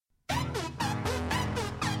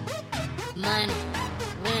Money,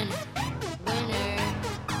 winner, winner.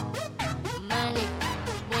 Money,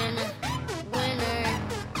 winner, winner.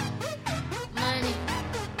 Money,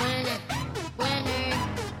 winner, winner.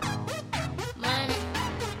 Money,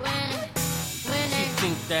 winner, winner. She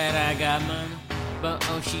think that I got money, but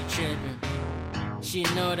oh, she trippin'. She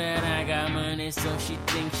know that I got money, so she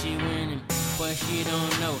think she winning. But she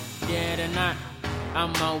don't know, dead or not,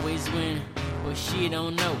 I'm always winning. But she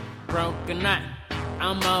don't know, broke or not,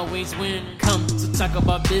 I'm always winning. Come to talk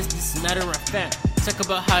about business, matter of fact. Talk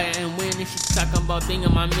about how I am winning, she talking about being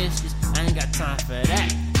my mistress. I ain't got time for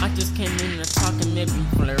that. I just came in and talking, maybe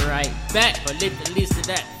pull it right back. But live the least of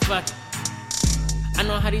that, fuck it. I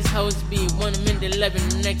know how these hoes be, 1 minute they love it,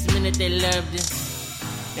 the next minute they love this.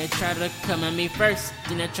 They try to come at me first,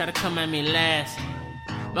 then they try to come at me last.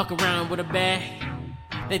 Walk around with a bag,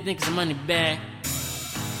 they think it's a money bag.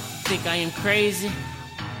 Think I am crazy?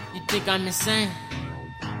 You think I'm insane?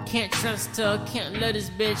 Can't trust her, can't love this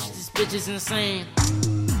bitch is insane.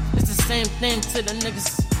 It's the same thing to the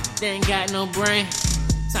niggas, they ain't got no brain.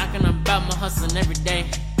 Talking about my hustling every day,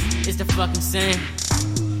 it's the fucking same.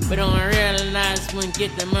 But don't realize when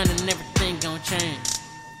get the money and everything gon' change.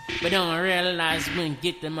 But don't realize when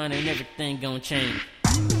get the money and everything gon' change.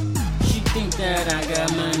 She think that I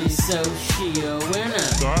got money, so she a winner.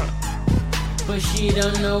 But she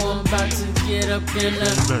don't know I'm about to get up in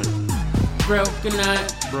a broken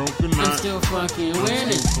night. I'm still fucking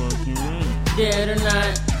winning. Dead or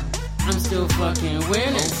not, I'm still fucking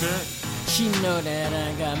winning. She know that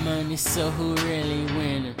I got money, so who really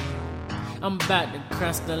winning? I'm about to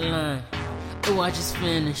cross the line. Oh, I just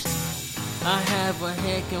finished. I have her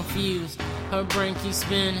head confused, her brain keeps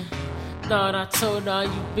spinning. Thought I told all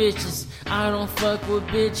you bitches, I don't fuck with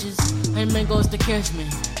bitches. Hey man goes to catch me,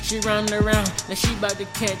 she running around like she about to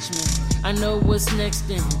catch me. I know what's next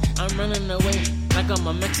then, I'm running away like I'm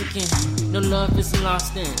a Mexican. No love is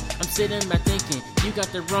lost in, I'm sitting back thinking, you got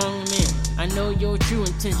the wrong man. I know your true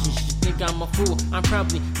intentions, you think I'm a fool. I'm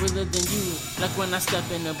probably realer than you, like when I step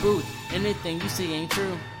in the booth. Anything you say ain't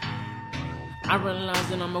true. I realize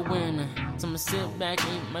that I'm a winner, so I'ma sit back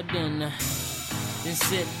and eat my dinner. Then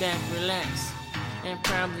sit back, relax, and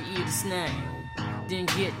probably eat a snack. Then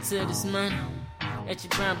get to this money that you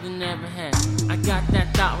probably never had. I got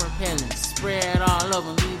that thought repellent, spread all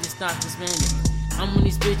over me, just start to spend it. I'm on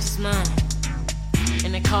these bitches' mind,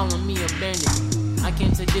 and they calling me a bandit. I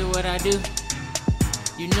came to do what I do,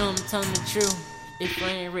 you know I'm telling the truth. If I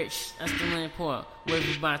ain't rich, I still ain't poor. Wave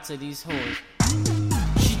goodbye to these whores.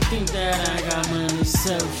 Think that I got money,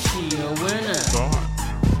 so she a winner.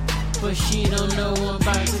 But she don't know I'm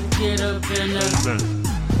about to get up in a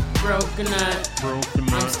broken night.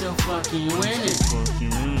 I'm still fucking winning.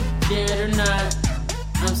 Dead or not,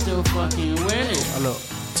 I'm still fucking winning. I know,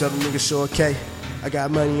 tell the niggas sure okay. I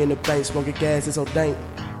got money in the bank, smoking gas, it's so dank.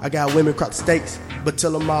 I got women crop steaks, but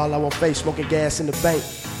tell them all I want face, smoking gas in the bank.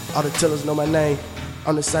 All the tellers know my name.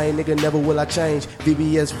 I'm the same nigga, never will I change.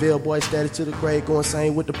 VBSville, boy, status to the grave. Going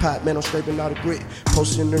same with the pot, man, I'm scraping all the grit.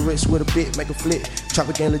 Posting the wrist with a bit, make a flip.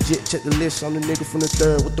 Chopper game legit, check the list. I'm the nigga from the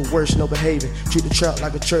third with the worst, no behaving. Treat the trap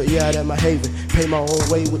like a church, yeah, that's my haven. Pay my own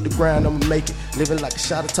way with the grind, I'ma make it. Living like a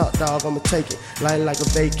shot of top dog, I'ma take it. Lying like a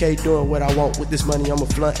vacay, doing what I want. With this money, I'ma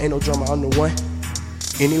blunt, ain't no drama, I'm the one.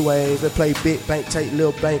 Anyways, let's play big bank, take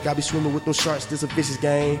little bank. I be swimming with them sharks, this a vicious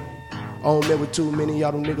game. I don't remember too many,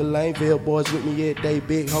 y'all them nigga lame. Ville boys with me every day,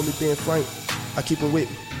 big homie being frank. I keep them with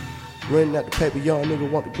me. Running out the paper, young nigga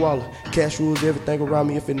want the guala. Cash rules everything around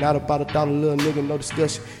me. If it not about $1, little nigga, no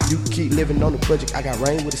discussion. You can keep living on the budget. I got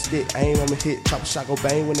rain with a stick, aim on the hit. Chop a shot, go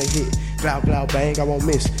bang when they hit. Glow, glow, bang, I won't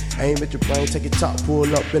miss. Aim at your brain, take it top,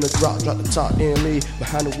 pull up in a drop the top, then leave.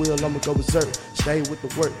 Behind the wheel, I'ma go berserk. Stay with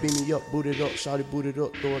the work, beat me up, boot it up, shawty boot it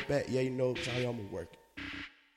up, throw it back. Yeah, you know how I'ma work.